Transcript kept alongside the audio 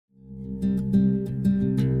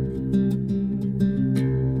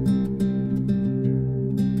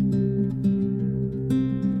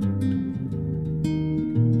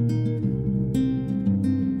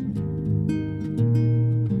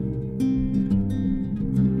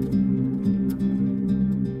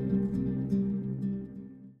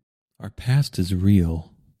past is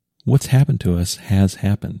real. What's happened to us has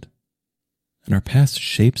happened. And our past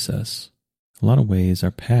shapes us. In a lot of ways,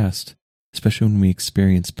 our past, especially when we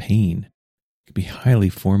experience pain, can be highly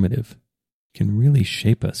formative, can really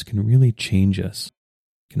shape us, can really change us.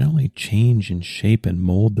 Can not only change and shape and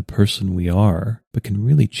mold the person we are, but can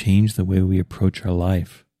really change the way we approach our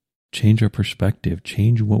life, change our perspective,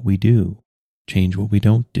 change what we do, change what we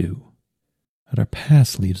don't do. But our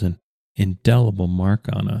past leaves an indelible mark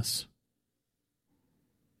on us.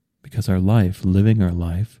 Because our life, living our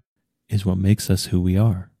life, is what makes us who we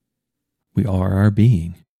are. We are our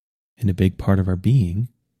being, and a big part of our being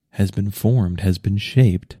has been formed, has been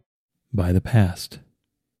shaped by the past.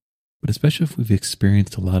 But especially if we've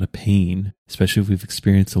experienced a lot of pain, especially if we've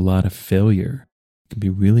experienced a lot of failure, it can be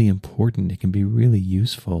really important, it can be really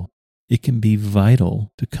useful, it can be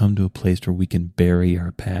vital to come to a place where we can bury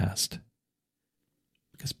our past.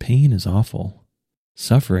 Because pain is awful,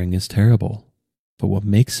 suffering is terrible, but what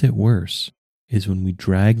makes it worse is when we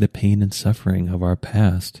drag the pain and suffering of our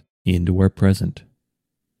past into our present,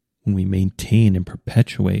 when we maintain and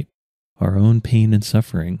perpetuate our own pain and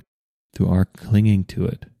suffering through our clinging to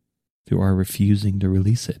it, through our refusing to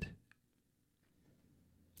release it.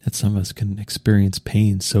 That some of us can experience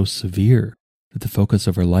pain so severe that the focus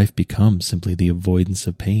of our life becomes simply the avoidance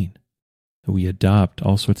of pain. That we adopt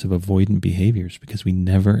all sorts of avoidant behaviors because we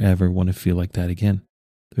never ever want to feel like that again.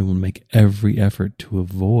 We will make every effort to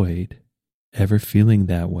avoid ever feeling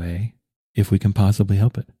that way if we can possibly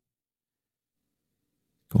help it.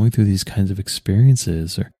 Going through these kinds of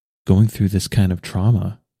experiences or going through this kind of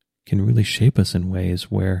trauma can really shape us in ways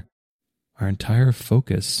where our entire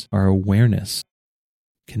focus, our awareness,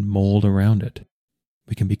 can mold around it.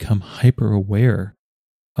 We can become hyper aware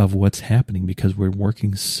of what's happening because we're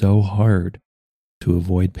working so hard to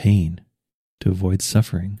avoid pain, to avoid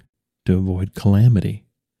suffering, to avoid calamity.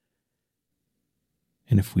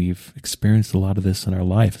 And if we've experienced a lot of this in our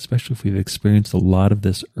life, especially if we've experienced a lot of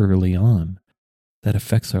this early on, that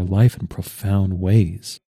affects our life in profound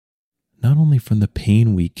ways. Not only from the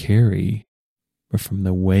pain we carry, but from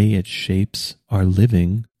the way it shapes our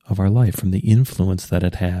living of our life, from the influence that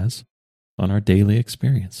it has on our daily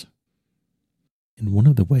experience. And one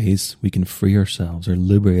of the ways we can free ourselves or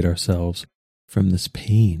liberate ourselves from this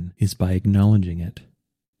pain is by acknowledging it,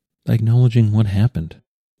 by acknowledging what happened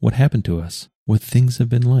to us, what things have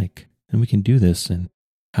been like. And we can do this in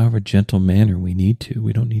however gentle manner we need to.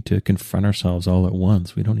 We don't need to confront ourselves all at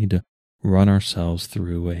once. We don't need to run ourselves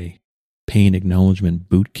through a pain acknowledgement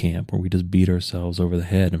boot camp where we just beat ourselves over the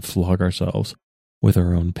head and flog ourselves with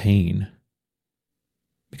our own pain.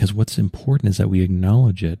 Because what's important is that we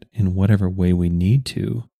acknowledge it in whatever way we need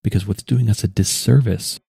to, because what's doing us a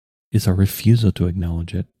disservice is our refusal to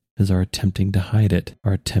acknowledge it, is our attempting to hide it,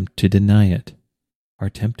 our attempt to deny it, our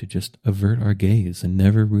attempt to just avert our gaze and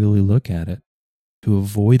never really look at it, to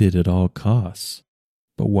avoid it at all costs.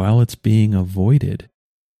 But while it's being avoided,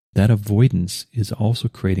 that avoidance is also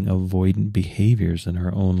creating avoidant behaviors in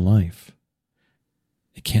our own life.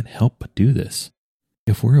 It can't help but do this.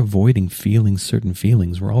 If we're avoiding feeling certain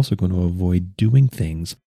feelings, we're also going to avoid doing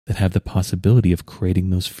things that have the possibility of creating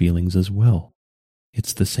those feelings as well.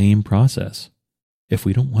 It's the same process. If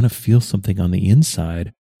we don't want to feel something on the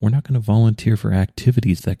inside, we're not going to volunteer for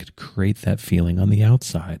activities that could create that feeling on the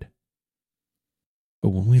outside. But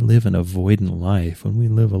when we live an avoidant life, when we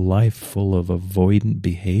live a life full of avoidant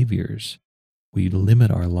behaviors, we limit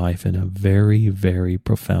our life in a very, very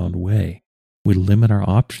profound way. We limit our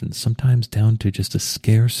options, sometimes down to just a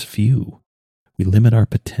scarce few. We limit our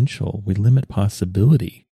potential. We limit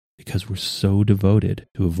possibility because we're so devoted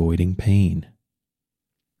to avoiding pain.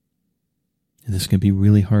 And this can be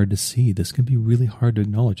really hard to see. This can be really hard to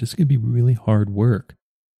acknowledge. This can be really hard work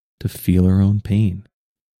to feel our own pain.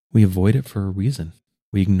 We avoid it for a reason.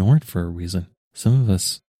 We ignore it for a reason. Some of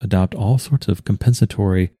us adopt all sorts of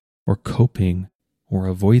compensatory or coping or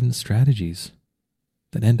avoidance strategies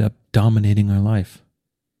that end up dominating our life.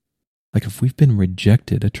 Like if we've been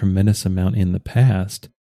rejected a tremendous amount in the past,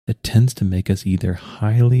 that tends to make us either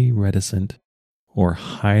highly reticent or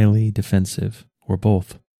highly defensive or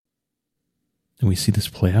both. And we see this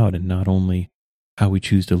play out in not only how we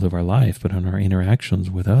choose to live our life, but in our interactions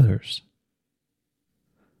with others.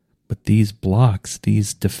 But these blocks,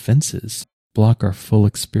 these defenses, block our full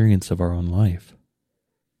experience of our own life.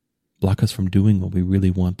 Block us from doing what we really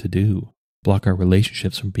want to do. Block our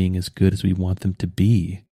relationships from being as good as we want them to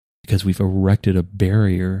be because we've erected a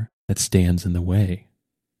barrier that stands in the way.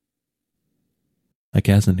 Like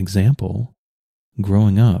as an example,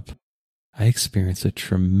 growing up, I experienced a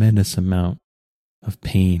tremendous amount of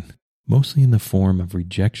pain, mostly in the form of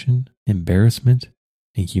rejection, embarrassment,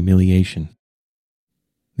 and humiliation.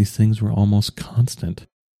 These things were almost constant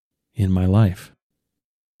in my life.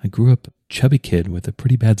 I grew up a chubby kid with a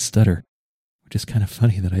pretty bad stutter, which is kind of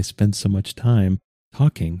funny that I spend so much time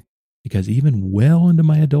talking because even well into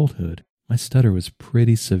my adulthood, my stutter was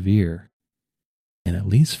pretty severe. And at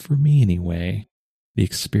least for me anyway, the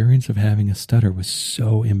experience of having a stutter was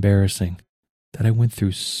so embarrassing that I went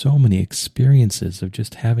through so many experiences of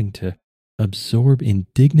just having to absorb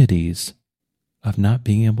indignities of not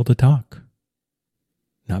being able to talk,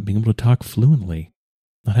 not being able to talk fluently,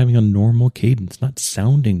 not having a normal cadence, not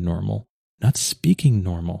sounding normal, not speaking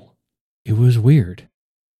normal. It was weird.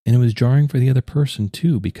 And it was jarring for the other person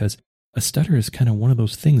too, because a stutter is kind of one of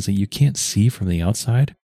those things that you can't see from the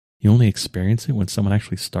outside. You only experience it when someone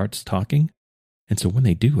actually starts talking. And so when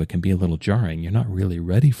they do, it can be a little jarring. You're not really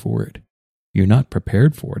ready for it. You're not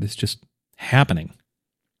prepared for it. It's just happening.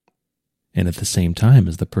 And at the same time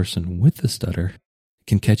as the person with the stutter, it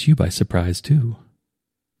can catch you by surprise too.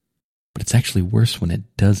 But it's actually worse when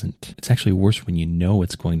it doesn't. It's actually worse when you know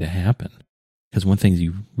it's going to happen. Because one thing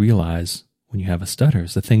you realize when you have a stutter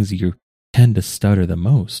is the things you tend to stutter the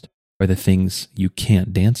most are the things you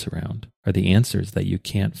can't dance around, are the answers that you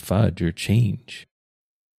can't fudge or change,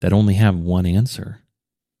 that only have one answer.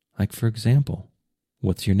 Like, for example,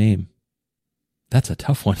 what's your name? That's a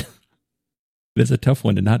tough one. It's a tough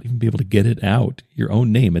one to not even be able to get it out. Your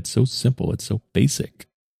own name, it's so simple, it's so basic.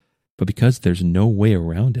 But because there's no way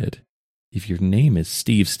around it, if your name is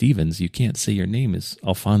Steve Stevens, you can't say your name is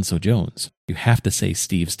Alfonso Jones. You have to say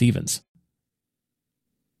Steve Stevens.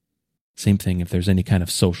 Same thing if there's any kind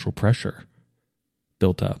of social pressure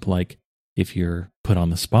built up, like if you're put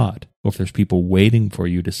on the spot, or if there's people waiting for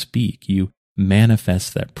you to speak, you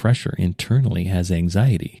manifest that pressure internally as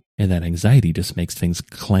anxiety, and that anxiety just makes things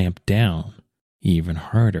clamp down even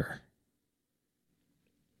harder.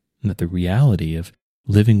 And that the reality of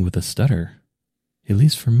living with a stutter, at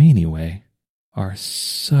least for me anyway, are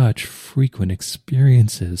such frequent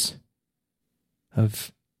experiences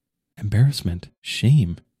of embarrassment,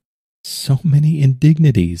 shame, so many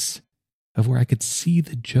indignities of where I could see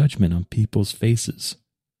the judgment on people's faces.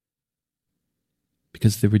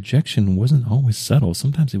 Because the rejection wasn't always subtle.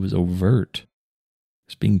 Sometimes it was overt. It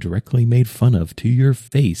was being directly made fun of to your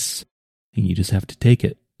face, and you just have to take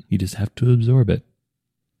it. You just have to absorb it.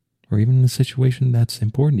 Or even in a situation that's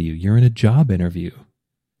important to you. You're in a job interview,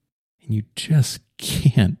 and you just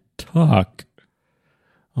can't talk.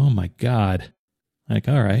 Oh my God. Like,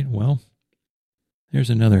 all right, well, there's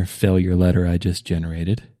another failure letter I just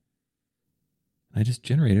generated. I just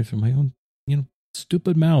generated from my own,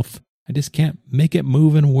 stupid mouth. I just can't make it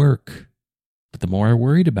move and work. But the more I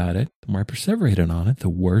worried about it, the more I perseverated on it, the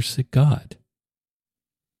worse it got.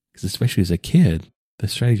 Because especially as a kid, the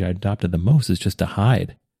strategy I adopted the most is just to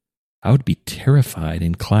hide. I would be terrified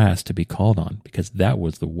in class to be called on because that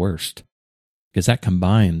was the worst. Because that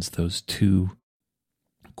combines those two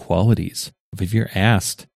qualities of if you're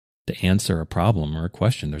asked to answer a problem or a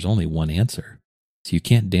question, there's only one answer. So you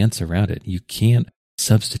can't dance around it. You can't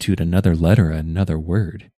substitute another letter, another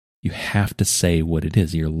word. You have to say what it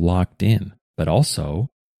is. You're locked in. But also,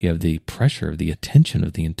 you have the pressure of the attention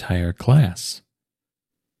of the entire class.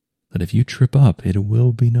 That if you trip up, it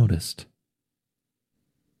will be noticed.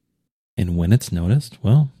 And when it's noticed,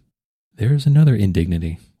 well, there's another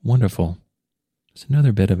indignity. Wonderful. It's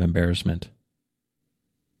another bit of embarrassment.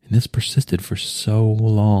 And this persisted for so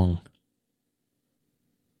long.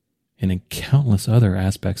 And in countless other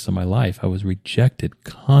aspects of my life, I was rejected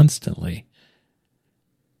constantly.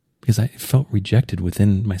 Because I felt rejected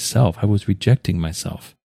within myself. I was rejecting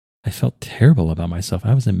myself. I felt terrible about myself.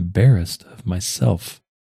 I was embarrassed of myself.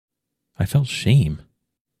 I felt shame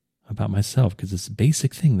about myself because it's a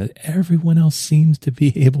basic thing that everyone else seems to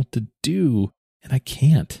be able to do, and I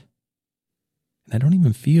can't. And I don't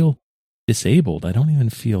even feel disabled. I don't even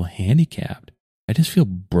feel handicapped. I just feel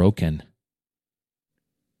broken.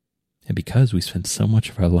 And because we spend so much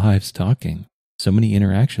of our lives talking, so many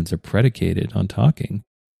interactions are predicated on talking,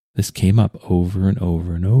 this came up over and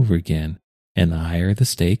over and over again. And the higher the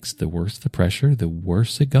stakes, the worse the pressure, the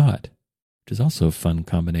worse it got, which is also a fun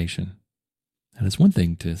combination. And it's one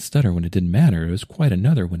thing to stutter when it didn't matter. It was quite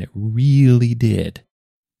another when it really did.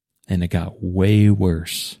 And it got way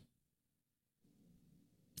worse.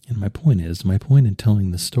 And my point in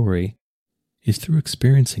telling the story is through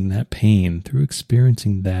experiencing that pain, through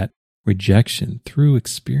experiencing that rejection, through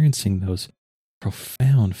experiencing those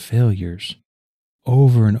profound failures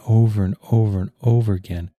over and over and over and over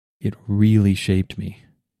again, it really shaped me.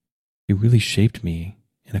 It really shaped me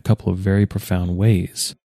in a couple of very profound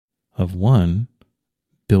ways. Of one,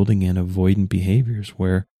 building in avoidant behaviors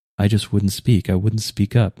where I just wouldn't speak. I wouldn't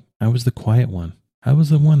speak up. I was the quiet one. I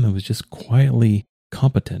was the one that was just quietly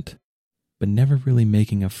competent, but never really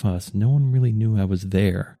making a fuss. No one really knew I was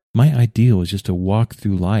there. My ideal was just to walk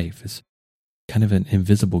through life as kind of an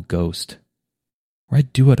invisible ghost, where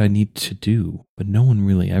I'd do what I need to do, but no one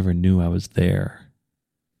really ever knew I was there.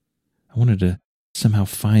 I wanted to somehow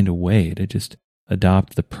find a way to just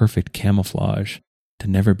adopt the perfect camouflage, to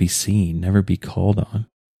never be seen, never be called on,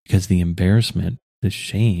 because the embarrassment, the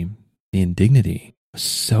shame, the indignity was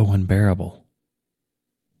so unbearable.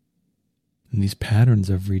 And these patterns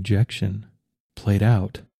of rejection played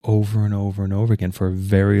out over and over and over again for a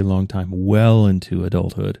very long time, well into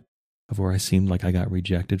adulthood, of where I seemed like I got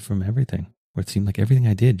rejected from everything, where it seemed like everything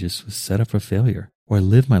I did just was set up for failure, where I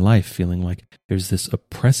lived my life feeling like there's this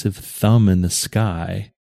oppressive thumb in the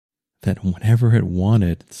sky that whenever it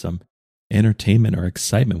wanted, some entertainment or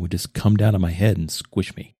excitement would just come down on my head and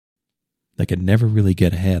squish me. I could never really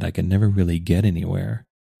get ahead. I could never really get anywhere.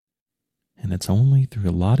 And it's only through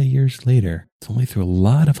a lot of years later, it's only through a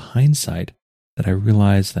lot of hindsight that I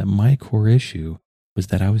realized that my core issue was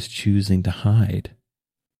that I was choosing to hide.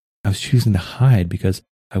 I was choosing to hide because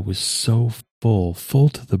I was so full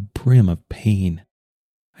to the brim of pain.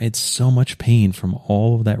 I had so much pain from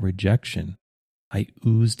all of that rejection. I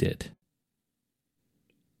oozed it.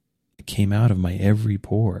 It came out of my every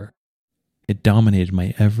pore. It dominated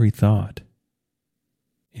my every thought.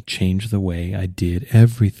 It changed the way I did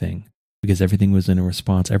everything, because everything was in a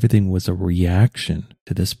response. Everything was a reaction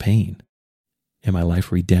to this pain. And my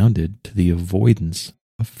life redounded to the avoidance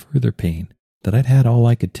of further pain that I'd had all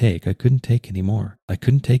I could take. I couldn't take any more. I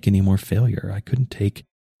couldn't take any more failure. I couldn't take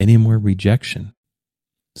any more rejection.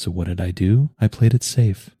 So what did I do? I played it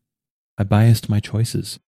safe. I biased my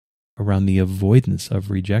choices around the avoidance of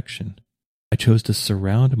rejection. I chose to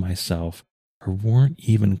surround myself who weren't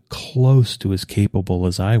even close to as capable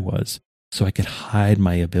as I was, so I could hide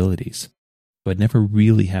my abilities. So I'd never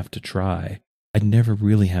really have to try. I'd never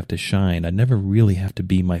really have to shine. I'd never really have to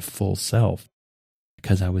be my full self,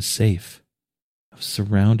 because I was safe. I was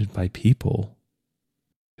surrounded by people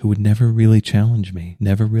who would never really challenge me,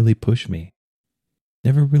 never really push me,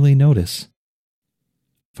 never really notice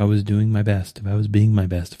if I was doing my best, if I was being my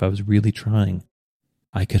best, if I was really trying.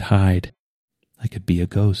 I could hide. I could be a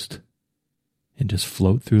ghost and just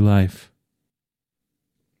float through life,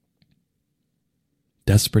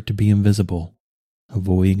 desperate to be invisible,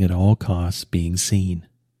 avoiding at all costs being seen.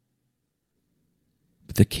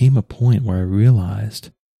 But there came a point where I realized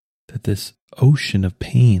that this ocean of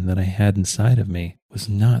pain that I had inside of me was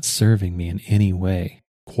not serving me in any way.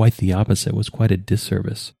 Quite the opposite. It was quite a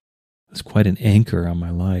disservice. It was quite an anchor on my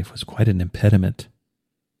life. It was quite an impediment.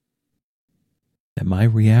 That my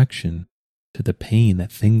reaction to the pain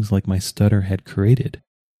that things like my stutter had created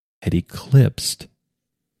had eclipsed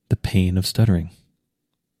the pain of stuttering.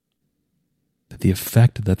 That the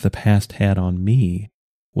effect that the past had on me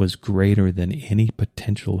was greater than any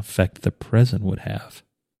potential effect the present would have.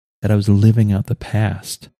 That I was living out the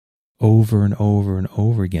past over and over and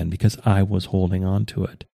over again because I was holding on to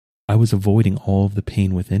it. I was avoiding all of the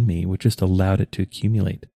pain within me, which just allowed it to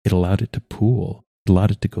accumulate. It allowed it to pool. It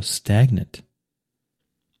allowed it to go stagnant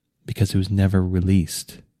because it was never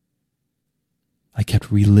released. I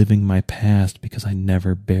kept reliving my past because I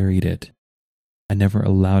never buried it. I never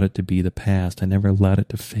allowed it to be the past. I never allowed it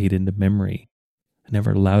to fade into memory. I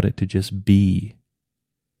never allowed it to just be.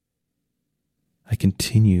 I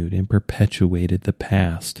continued and perpetuated the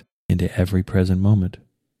past into every present moment.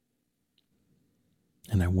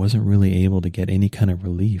 And I wasn't really able to get any kind of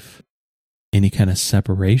relief, any kind of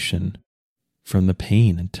separation from the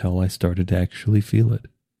pain until I started to actually feel it,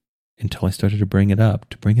 until I started to bring it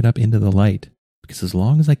up into the light. Because as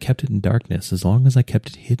long as I kept it in darkness, as long as I kept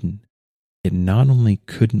it hidden, it not only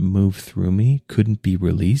couldn't move through me, couldn't be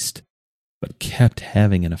released, but kept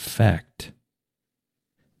having an effect.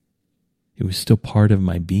 It was still part of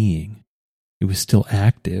my being. It was still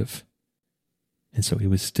active. And so it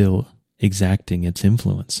was still exacting its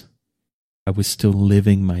influence. I was still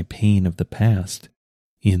living my pain of the past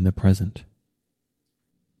in the present.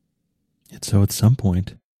 And so at some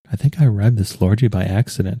point, I think I arrived at this largely by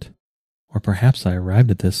accident, or perhaps I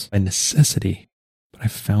arrived at this by necessity, but I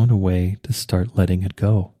found a way to start letting it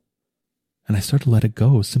go. And I started to let it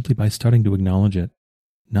go simply by starting to acknowledge it,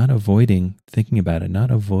 not avoiding thinking about it,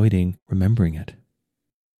 not avoiding remembering it.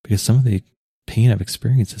 Because some of the pain I've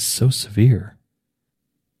experienced is so severe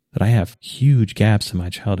that I have huge gaps in my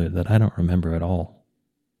childhood that I don't remember at all.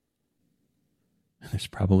 And there's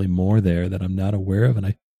probably more there that I'm not aware of, and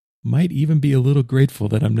I might even be a little grateful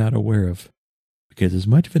that I'm not aware of. Because as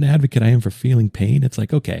much of an advocate I am for feeling pain, it's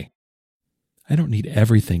like, okay, I don't need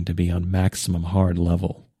everything to be on maximum hard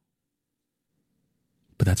level.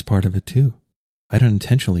 But that's part of it too. I don't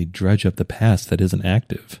intentionally dredge up the past that isn't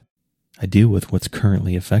active. I deal with what's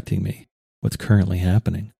currently affecting me, what's currently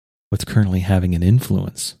happening, what's currently having an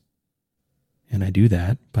influence. And I do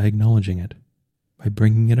that by acknowledging it, by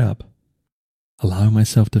bringing it up, allowing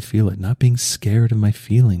myself to feel it, not being scared of my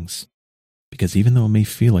feelings. Because even though it may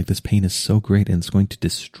feel like this pain is so great and it's going to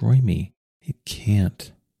destroy me, it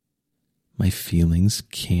can't. My feelings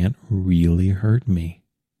can't really hurt me.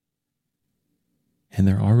 And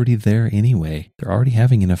they're already there anyway. They're already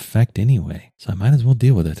having an effect anyway. So I might as well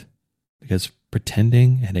deal with it. Because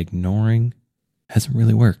pretending and ignoring hasn't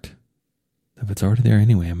really worked. If it's already there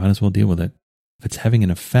anyway, I might as well deal with it. If it's having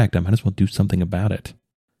an effect, I might as well do something about it.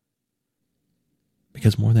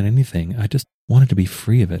 Because more than anything, I just wanted to be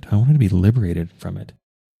free of it. I wanted to be liberated from it.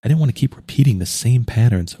 I didn't want to keep repeating the same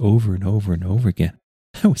patterns over and over and over again.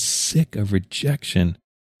 I was sick of rejection.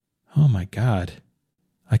 Oh my God.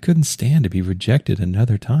 I couldn't stand to be rejected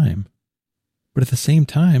another time. But at the same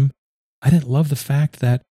time, I didn't love the fact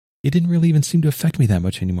that it didn't really even seem to affect me that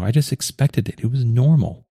much anymore. I just expected it. It was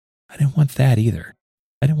normal. I didn't want that either.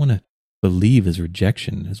 I didn't want to believe as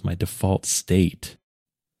rejection as my default state.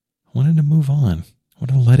 I wanted to move on. I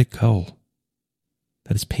wanted to let it go.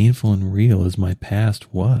 That as painful and real as my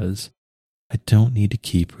past was, I don't need to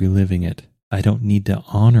keep reliving it. I don't need to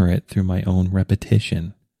honor it through my own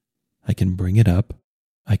repetition. I can bring it up,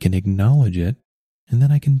 I can acknowledge it, and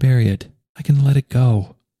then I can bury it. I can let it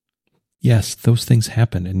go. Yes, those things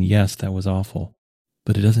happened, and yes, that was awful,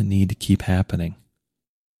 but it doesn't need to keep happening.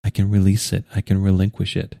 I can release it, I can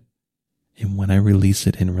relinquish it. And when I release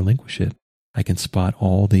it and relinquish it, I can spot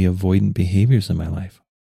all the avoidant behaviors in my life,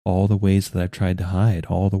 all the ways that I've tried to hide,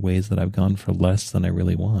 all the ways that I've gone for less than I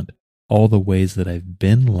really want, all the ways that I've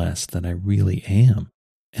been less than I really am,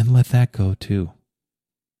 and let that go too.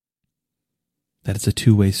 That it's a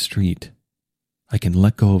two-way street. I can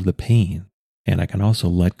let go of the pain, and I can also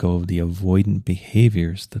let go of the avoidant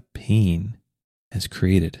behaviors the pain has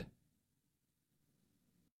created.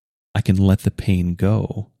 I can let the pain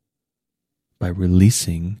go by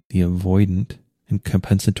releasing the avoidant and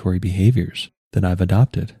compensatory behaviors that I've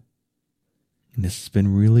adopted. And this has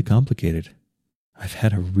been really complicated. I've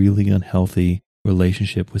had a really unhealthy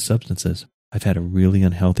relationship with substances. I've had a really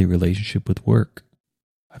unhealthy relationship with work.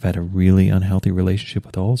 I've had a really unhealthy relationship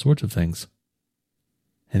with all sorts of things.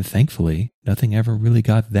 And thankfully, nothing ever really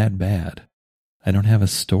got that bad. I don't have a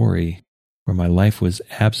story where my life was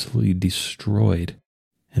absolutely destroyed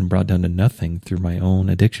and brought down to nothing through my own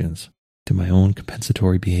addictions, to my own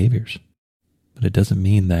compensatory behaviors. But it doesn't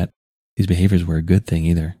mean that these behaviors were a good thing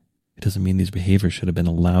either. It doesn't mean these behaviors should have been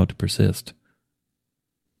allowed to persist.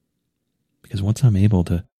 Because once I'm able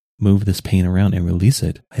to move this pain around and release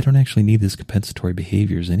it, I don't actually need these compensatory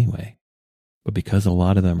behaviors anyway. But because a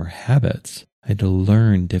lot of them are habits, I had to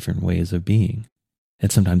learn different ways of being.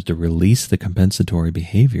 And sometimes to release the compensatory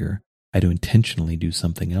behavior, I had to intentionally do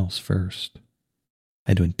something else first.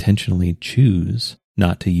 I had to intentionally choose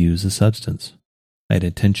not to use a substance. I had to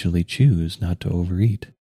intentionally choose not to overeat.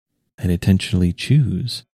 I had to intentionally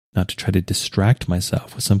choose not to try to distract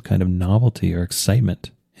myself with some kind of novelty or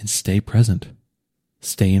excitement, and stay present.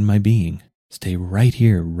 Stay in my being. Stay right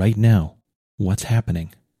here, right now. What's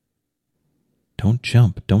happening? Don't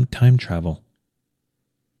jump. Don't time travel.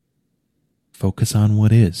 Focus on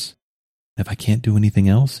what is. If I can't do anything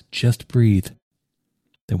else, just breathe.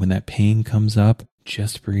 That when that pain comes up,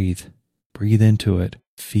 just breathe. Breathe into it.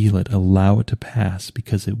 Feel it. Allow it to pass,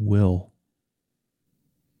 because it will.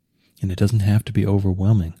 And it doesn't have to be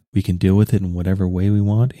overwhelming. We can deal with it in whatever way we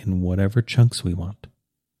want, in whatever chunks we want.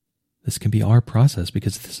 This can be our process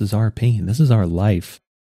because this is our pain. This is our life.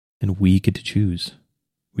 And we get to choose.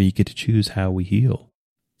 We get to choose how we heal.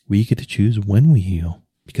 We get to choose when we heal,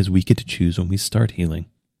 because we get to choose when we start healing,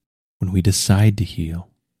 when we decide to heal.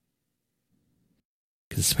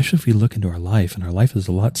 Because especially if we look into our life, and our life is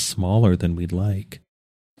a lot smaller than we'd like,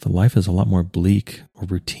 the life is a lot more bleak or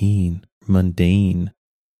routine, mundane,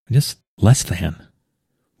 just less than.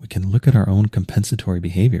 We can look at our own compensatory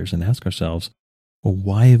behaviors and ask ourselves, well,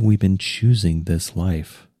 why have we been choosing this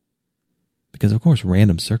life? Because of course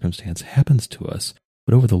random circumstance happens to us,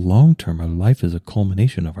 but over the long term, our life is a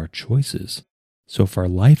culmination of our choices. So if our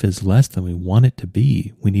life is less than we want it to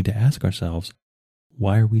be, we need to ask ourselves,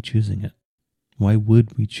 why are we choosing it? Why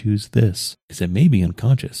would we choose this? Because it may be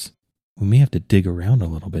unconscious. We may have to dig around a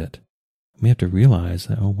little bit. We may have to realize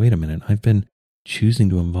that, oh, wait a minute, I've been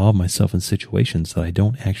choosing to involve myself in situations that I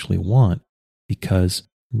don't actually want because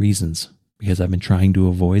I've been trying to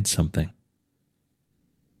avoid something.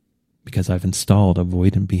 Because I've installed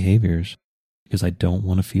avoidant behaviors. because I don't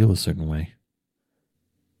want to feel a certain way.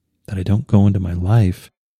 That I don't go into my life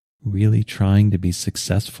really trying to be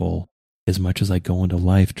successful as much as I go into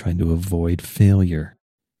life trying to avoid failure.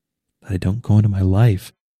 That I don't go into my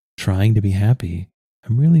life trying to be happy.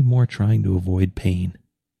 I'm really more trying to avoid pain.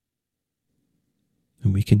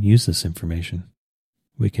 And we can use this information.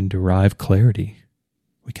 We can derive clarity.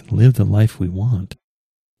 We can live the life we want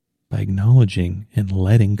by acknowledging and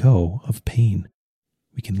letting go of pain.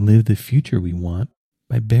 We can live the future we want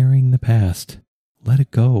by burying the past. Let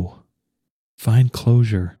it go. Find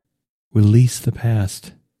closure. Release the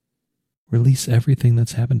past. Release everything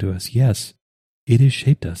that's happened to us. Yes, it has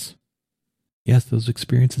shaped us. Yes, those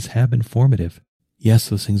experiences have been formative. Yes,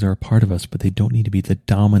 those things are a part of us, but they don't need to be the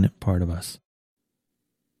dominant part of us.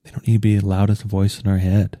 They don't need to be the loudest voice in our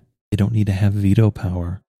head. They don't need to have veto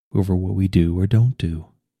power over what we do or don't do.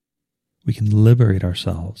 We can liberate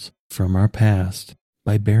ourselves from our past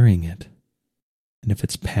by burying it. And if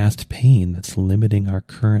it's past pain that's limiting our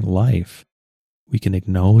current life, we can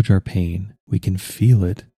acknowledge our pain, we can feel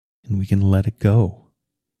it, and we can let it go.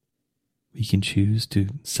 We can choose to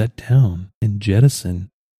set down and jettison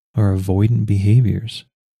our avoidant behaviors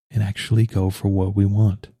and actually go for what we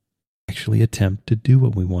want. Actually attempt to do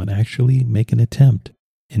what we want. Actually make an attempt.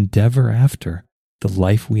 Endeavor after the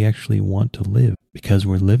life we actually want to live because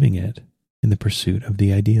we're living it in the pursuit of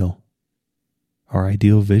the ideal. Our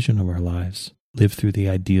ideal vision of our lives. Live through the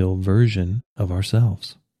ideal version of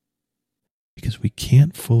ourselves. Because we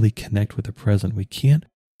can't fully connect with the present. We can't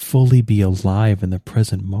fully be alive in the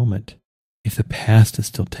present moment if the past is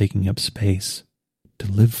still taking up space.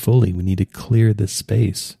 To live fully, we need to clear this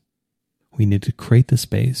space. We need to create the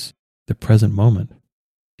space, the present moment,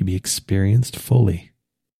 to be experienced fully.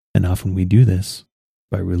 And often we do this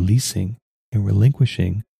by releasing and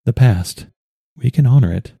relinquishing the past. We can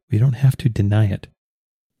honor it. We don't have to deny it.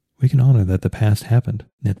 We can honor that the past happened,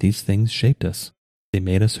 that these things shaped us. They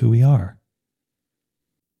made us who we are.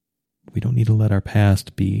 We don't need to let our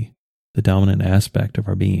past be the dominant aspect of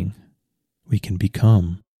our being. We can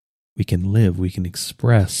become, we can live, we can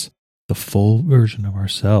express the full version of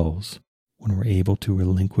ourselves when we're able to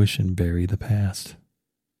relinquish and bury the past.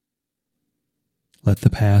 Let the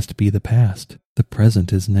past be the past. The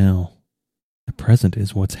present is now. The present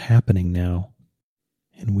is what's happening now.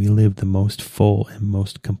 And we live the most full and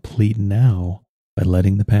most complete now by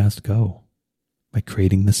letting the past go, by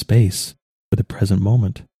creating the space for the present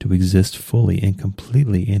moment to exist fully and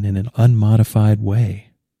completely and in an unmodified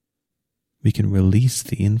way. We can release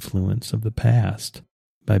the influence of the past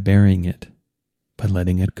by burying it, by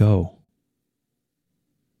letting it go.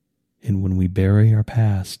 And when we bury our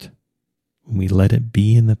past, when we let it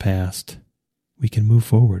be in the past, we can move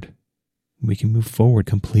forward. We can move forward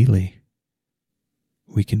completely.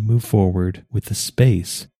 We can move forward with the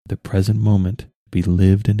space, the present moment, to be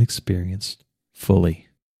lived and experienced fully.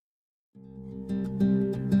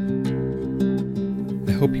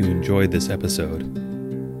 I hope you enjoyed this episode.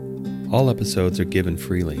 All episodes are given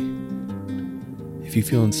freely. If you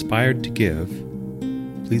feel inspired to give,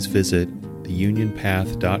 please visit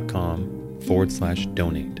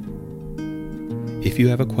theunionpath.com/donate. If you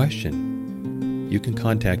have a question, you can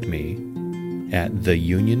contact me at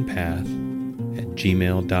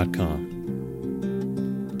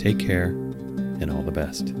theunionpath@gmail.com. Take care and all the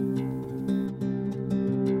best.